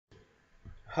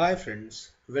Hi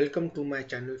friends, welcome to my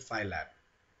channel Phy-LAB.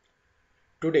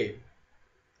 Today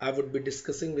I would be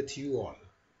discussing with you all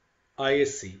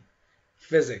ISC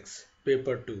Physics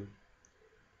Paper 2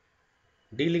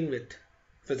 dealing with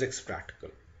Physics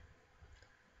Practical.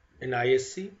 In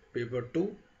ISC Paper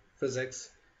 2 Physics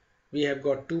we have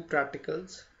got two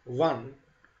practicals, one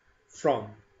from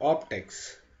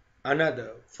optics,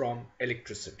 another from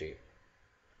electricity.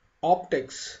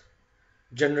 Optics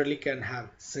generally can have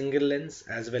single lens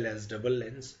as well as double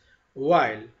lens,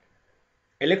 while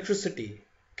electricity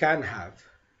can have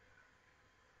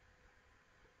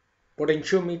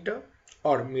potentiometer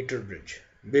or meter bridge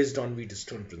based on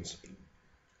Wheatstone principle.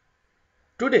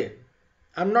 Today,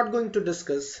 I'm not going to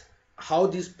discuss how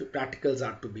these practicals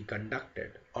are to be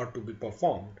conducted or to be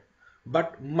performed,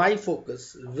 but my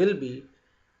focus will be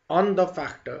on the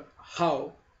factor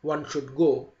how one should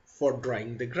go for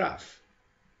drawing the graph.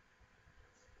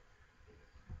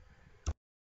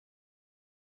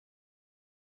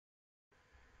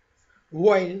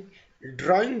 While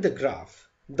drawing the graph,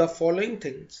 the following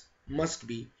things must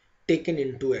be taken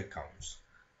into account.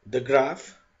 The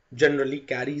graph generally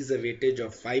carries a weightage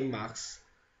of 5 marks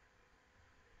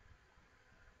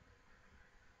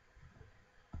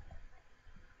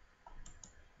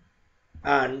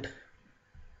and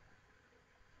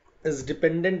is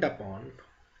dependent upon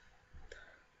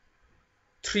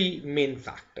three main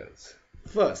factors.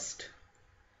 First,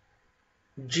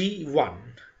 G1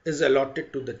 is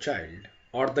allotted to the child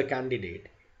or the candidate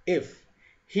if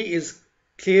he is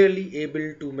clearly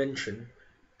able to mention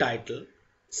title,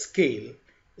 scale,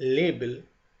 label,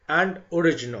 and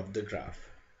origin of the graph.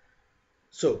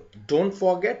 So don't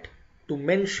forget to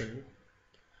mention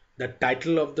the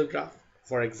title of the graph.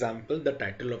 For example, the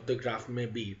title of the graph may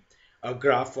be a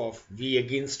graph of V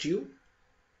against U,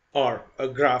 or a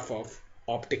graph of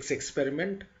optics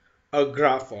experiment, a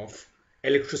graph of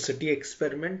electricity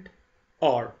experiment,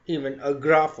 or even a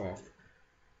graph of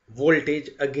voltage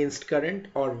against current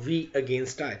or V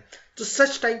against I. So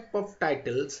such type of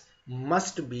titles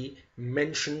must be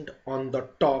mentioned on the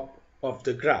top of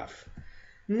the graph.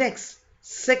 Next,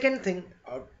 second thing,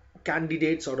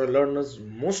 candidates or learners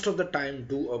most of the time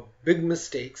do a big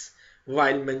mistakes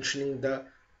while mentioning the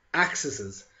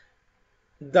axes.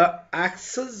 The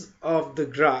axis of the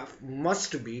graph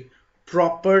must be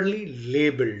properly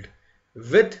labeled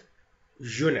with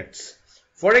units.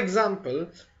 For example,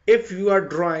 if you are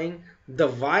drawing the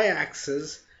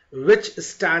y-axis, which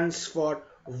stands for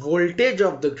voltage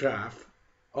of the graph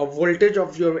or voltage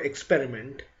of your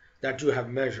experiment that you have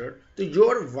measured, so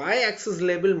your y-axis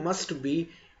label must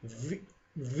be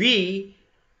v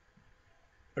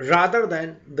rather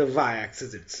than the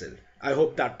y-axis itself. I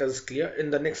hope that is clear. In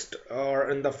the next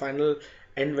or in the final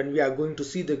end, when we are going to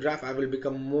see the graph, I will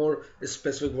become more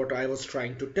specific what I was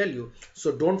trying to tell you.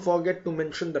 So don't forget to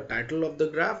mention the title of the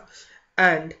graph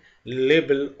and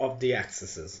label of the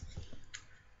axes.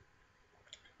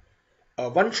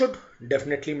 One should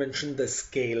definitely mention the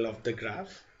scale of the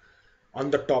graph on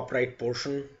the top right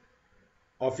portion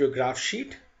of your graph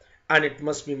sheet, and it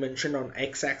must be mentioned on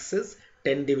x-axis.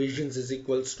 10 divisions is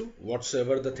equals to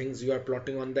whatsoever the things you are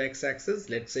plotting on the x-axis.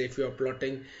 Let's say if you are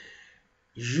plotting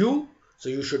u, so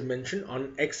you should mention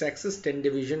on x-axis 10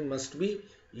 division must be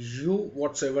u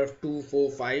whatsoever 2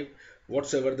 4 5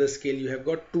 whatsoever the scale you have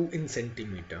got 2 in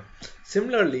centimeter.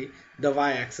 Similarly, the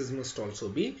y-axis must also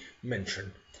be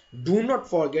mentioned. Do not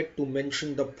forget to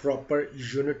mention the proper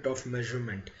unit of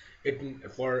measurement.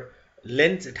 For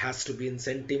length it has to be in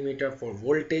centimeter. For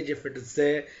voltage, if it is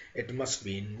there, it must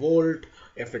be in volt.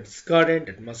 If it's current,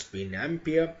 it must be in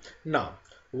ampere. Now,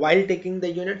 while taking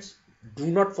the units, do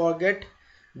not forget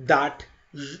that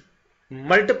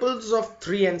multiples of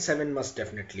 3 and 7 must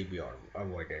definitely be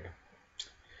avoided.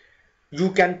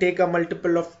 You can take a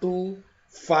multiple of 2,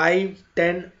 5,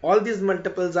 10. All these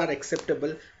multiples are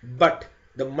acceptable, but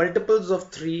the multiples of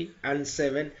 3 and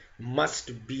 7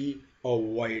 must be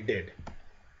avoided.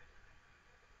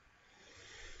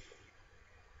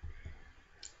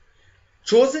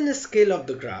 Chosen scale of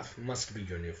the graph must be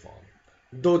uniform,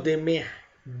 though they may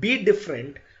be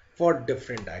different for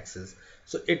different axes.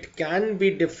 So it can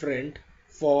be different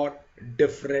for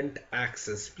different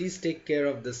axes. Please take care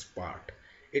of this part.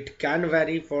 It can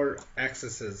vary for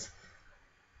axes.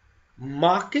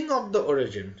 Marking of the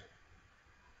origin.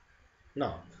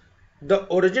 Now, the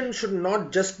origin should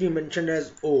not just be mentioned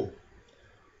as O.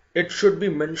 It should be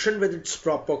mentioned with its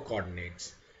proper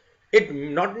coordinates. It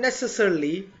not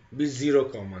necessarily be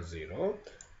 0, 0.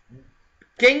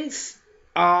 Kings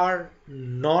are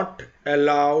not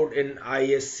allowed in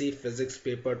ISC Physics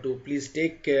Paper 2. Please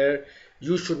take care.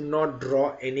 You should not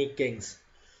draw any kings.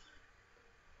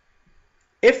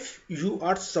 If you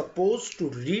are supposed to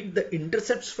read the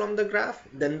intercepts from the graph,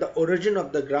 then the origin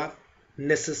of the graph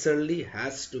necessarily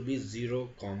has to be 0,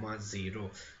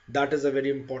 0. That is a very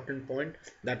important point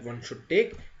that one should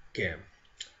take care.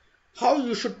 How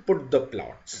you should put the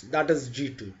plots, that is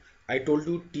G2. I told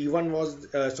you G1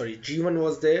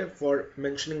 was there for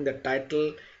mentioning the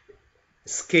title,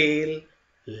 scale,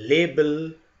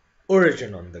 label,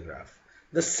 origin on the graph.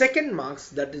 The second marks,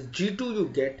 that is G2, you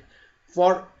get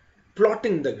for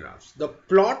plotting the graphs. The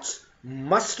plots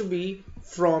must be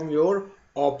from your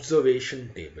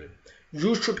observation table.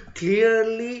 You should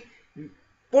clearly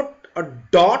put a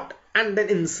dot and then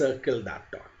encircle that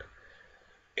dot.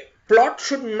 Plot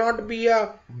should not be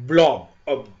a blob.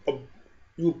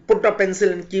 You put a pencil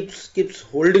and keeps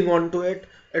holding on to it.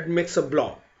 It makes a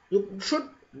blob. You should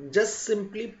just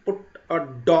simply put a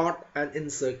dot and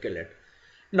encircle it.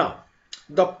 Now,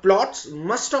 the plots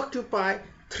must occupy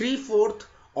 3/4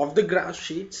 of the graph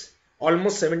sheets,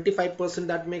 almost 75%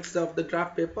 that makes of the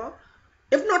graph paper.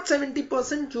 If not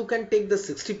 70%, you can take the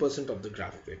 60% of the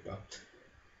graph paper.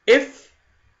 If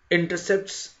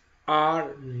intercepts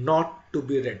are not to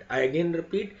be read, I again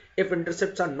repeat, if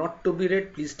intercepts are not to be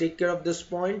read, please take care of this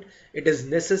point. It is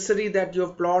necessary that your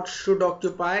plot should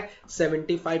occupy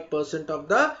 75% of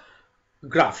the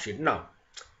graph sheet. Now,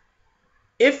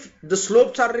 if the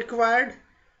slopes are required,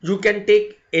 you can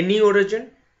take any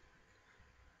origin.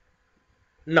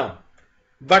 Now,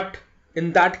 but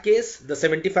in that case, the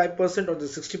 75% or the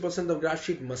 60% of graph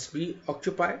sheet must be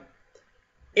occupied.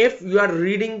 If you are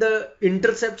reading the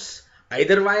intercepts,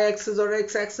 either y-axis or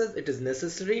x-axis, it is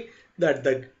necessary that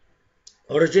the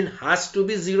origin has to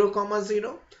be 0,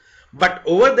 0. But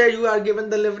over there you are given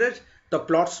the leverage. The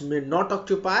plots may not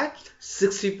occupy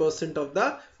 60% of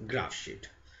the graph sheet.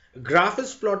 Graph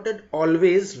is plotted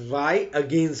always y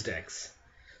against x.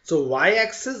 So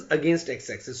y-axis against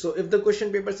x-axis. So if the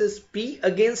question paper says P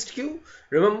against Q,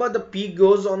 remember the P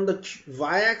goes on the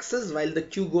y-axis while the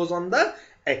Q goes on the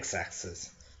x-axis.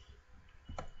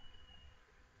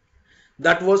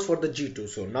 That was for the G2.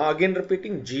 So now again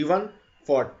repeating, G1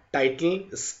 for title,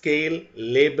 scale,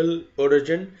 label,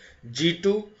 origin.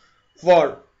 G2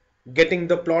 for getting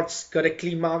the plots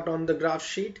correctly marked on the graph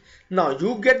sheet. Now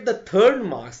you get the third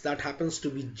marks, that happens to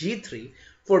be G3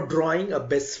 for drawing a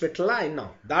best fit line.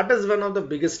 Now that is one of the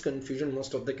biggest confusion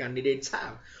most of the candidates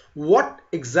have. What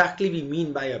exactly we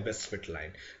mean by a best fit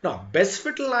line? Now best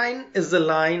fit line is a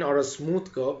line or a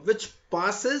smooth curve which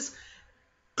passes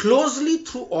closely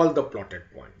through all the plotted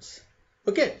points.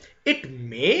 Okay, it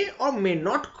may or may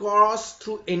not cross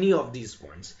through any of these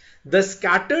points. The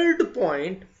scattered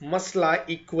point must lie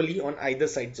equally on either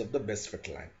sides of the best fit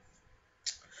line.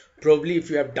 Probably if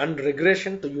you have done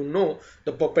regression, so you know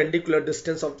the perpendicular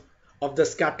distance of the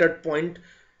scattered point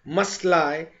must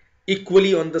lie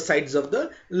equally on the sides of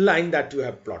the line that you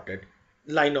have plotted,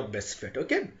 line of best fit.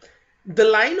 Okay, the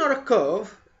line or a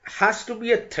curve has to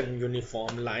be a thin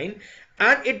uniform line,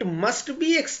 and it must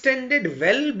be extended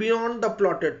well beyond the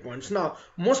plotted points. Now,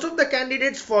 most of the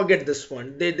candidates forget this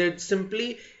point. They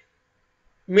simply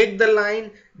make the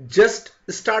line, just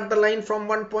start the line from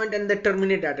one point and they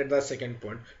terminate at the second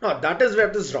point. Now, that is where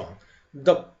it is wrong.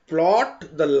 The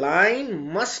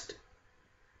line must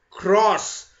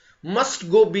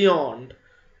go beyond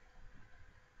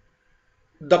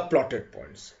the plotted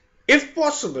points. If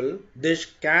possible, they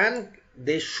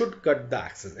should cut the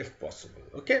axis if possible.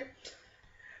 Okay.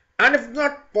 And if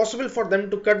not possible for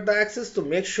them to cut the axis, to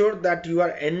make sure that you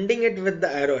are ending it with the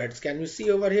arrowheads. Can you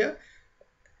see over here?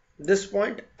 This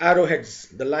point, arrowheads.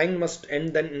 The line must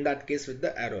end then in that case with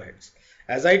the arrowheads.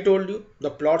 As I told you, the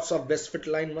plots of best fit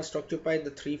line must occupy the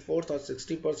 3/4 or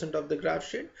 60% of the graph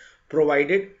sheet,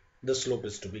 provided the slope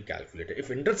is to be calculated.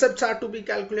 If intercepts are to be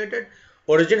calculated,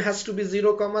 origin has to be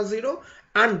 0, 0,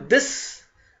 and this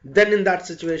then in that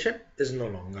situation is no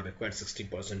longer required,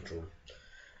 60% rule.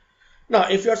 Now,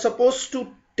 if you are supposed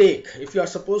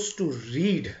to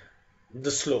read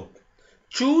the slope,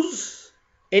 choose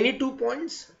any 2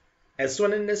 points,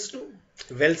 S1 and S2,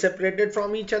 well separated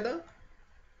from each other.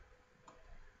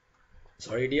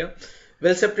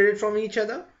 Well separated from each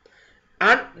other.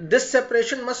 And this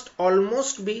separation must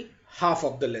almost be half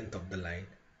of the length of the line.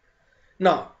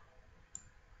 Now,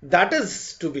 that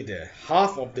is to be there,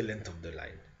 half of the length of the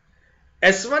line.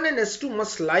 S1 and S2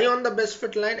 must lie on the best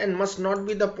fit line and must not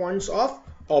be the points of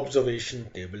observation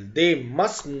table. They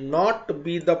must not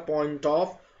be the point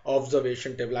of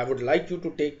observation table. I would like you to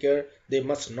take care. They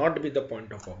must not be the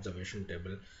point of observation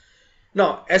table.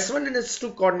 Now, S1 and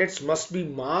S2 coordinates must be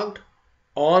marked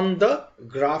on the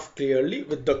graph clearly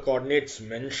with the coordinates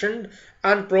mentioned,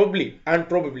 and probably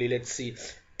let's see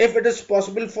if it is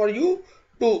possible for you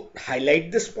to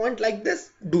highlight this point like this,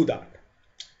 do that.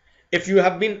 If you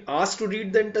have been asked to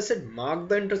read the intercept, mark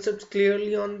the intercepts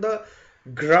clearly on the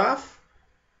graph.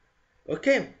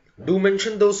 Okay, do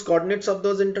mention those coordinates of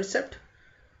those intercept.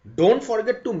 Don't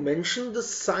forget to mention the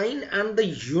sign and the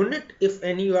unit if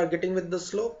any you are getting with the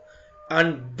slope.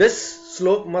 And this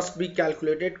slope must be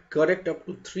calculated correct up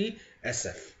to 3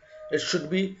 SF. It should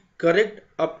be correct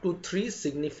up to 3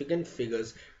 significant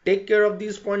figures. Take care of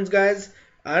these points, guys,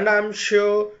 and I'm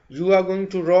sure you are going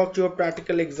to rock your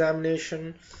practical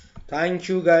examination. Thank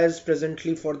you guys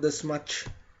presently for this much.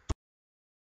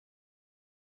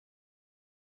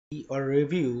 Or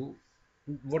review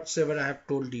whatsoever I have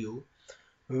told you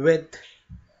with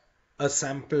a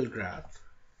sample graph.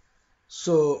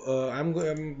 So I'm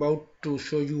about to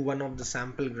show you one of the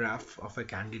sample graph of a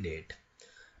candidate.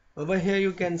 Over here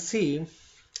you can see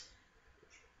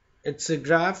it's a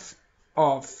graph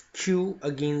of Q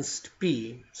against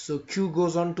P. So Q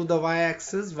goes on to the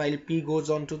y-axis while P goes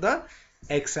on to the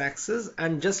x-axis.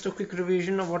 And just a quick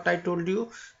revision of what I told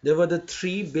you, there were the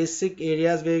 3 basic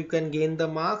areas where you can gain the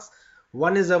marks.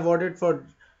 One is awarded for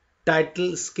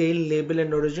title, scale, label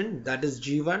and origin, that is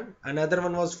G1. Another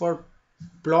one was for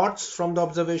plots from the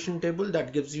observation table,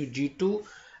 that gives you G2.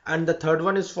 And the third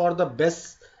one is for the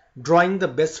best drawing the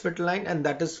best fit line, and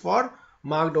that is for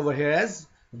marked over here as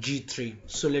G3.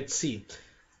 So let's see,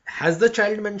 has the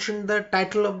child mentioned the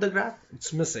title of the graph?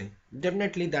 It's missing.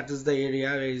 Definitely that is the area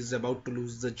where he is about to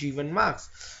lose the G1 marks.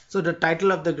 So the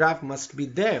title of the graph must be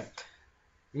there,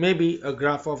 maybe a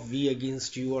graph of V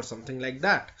against U or something like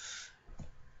that.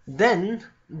 Then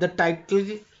the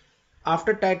title,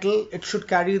 after title, it should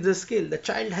carry the scale. The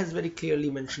child has very clearly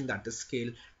mentioned that the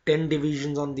scale 10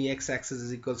 divisions on the x-axis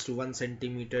is equals to 1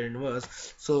 centimeter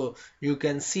inverse. So you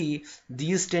can see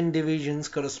these 10 divisions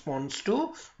corresponds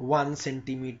to 1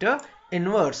 centimeter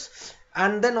inverse.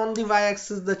 And then on the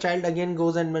y-axis the child again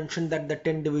goes and mentioned that the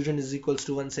 10 division is equals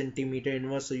to 1 centimeter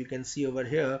inverse. So you can see over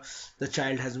here the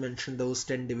child has mentioned those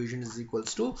 10 division is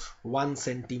equals to 1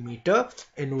 centimeter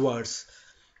inverse.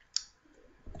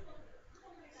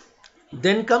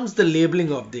 Then comes the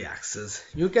labeling of the axis.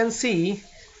 You can see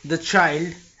the child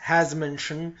has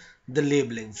mentioned the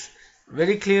labelings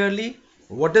very clearly.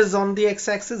 What is on the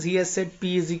x-axis? He has said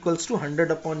P is equals to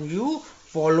 100 upon U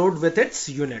followed with its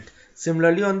unit.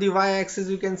 Similarly on the y-axis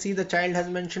you can see the child has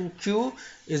mentioned Q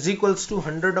is equals to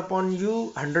 100 upon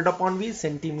U, 100 upon V,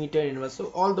 centimeter inverse. So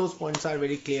all those points are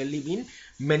very clearly been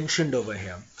mentioned over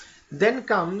here. Then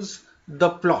comes the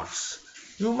plots.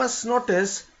 You must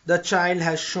notice the child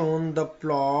has shown the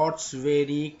plots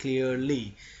very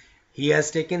clearly. He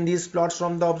has taken these plots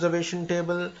from the observation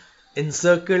table,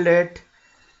 encircled it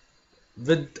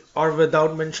with or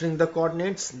without mentioning the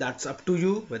coordinates. That's up to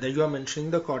you whether you are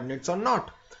mentioning the coordinates or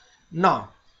not. Now,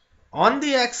 on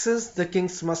the axis, the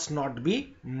kings must not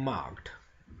be marked.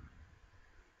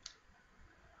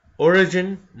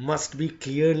 Origin must be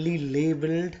clearly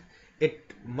labeled.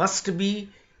 It must be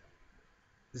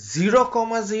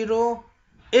 0, 0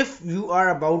 if you are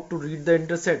about to read the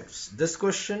intercepts. This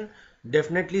question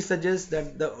definitely suggests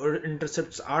that the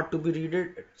intercepts are to be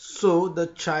read. So the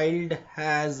child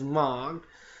has marked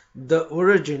the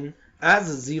origin as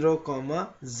 0,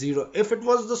 0. If it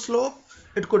was the slope,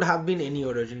 it could have been any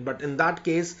origin, but in that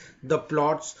case the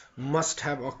plots must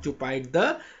have occupied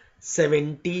the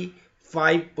 75%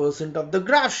 of the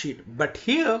graph sheet. But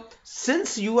here,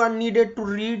 since you are needed to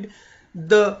read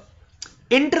the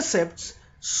intercepts,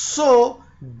 so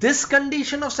this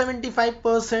condition of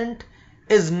 75%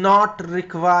 is not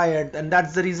required, and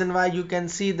that's the reason why you can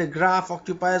see the graph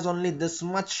occupies only this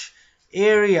much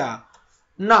area.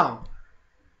 Now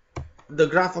the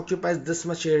graph occupies this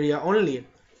much area only.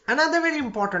 Another very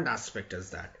important aspect is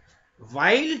that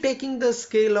while taking the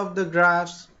scale of the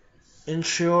graphs,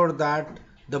 ensure that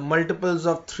the multiples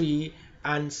of 3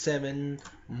 and 7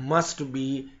 must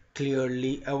be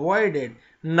clearly avoided.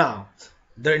 Now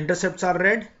the intercepts are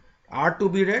to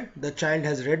be read. The child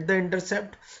has read the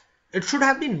intercept. It should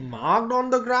have been marked on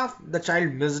the graph. The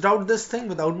child missed out this thing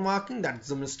without marking. That's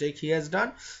the mistake he has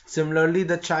done. Similarly,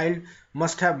 the child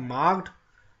must have marked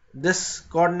this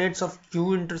coordinates of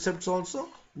Q intercepts also.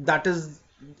 That is,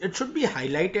 it should be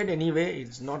highlighted anyway.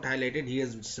 It's not highlighted. He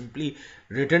has simply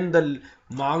written the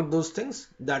marked those things.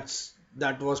 That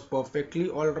was perfectly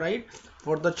all right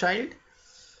for the child.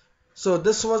 So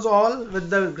this was all with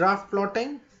the graph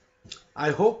plotting.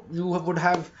 I hope you would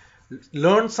have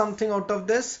learned something out of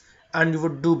this and you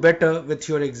would do better with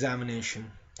your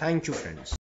examination. Thank you, friends.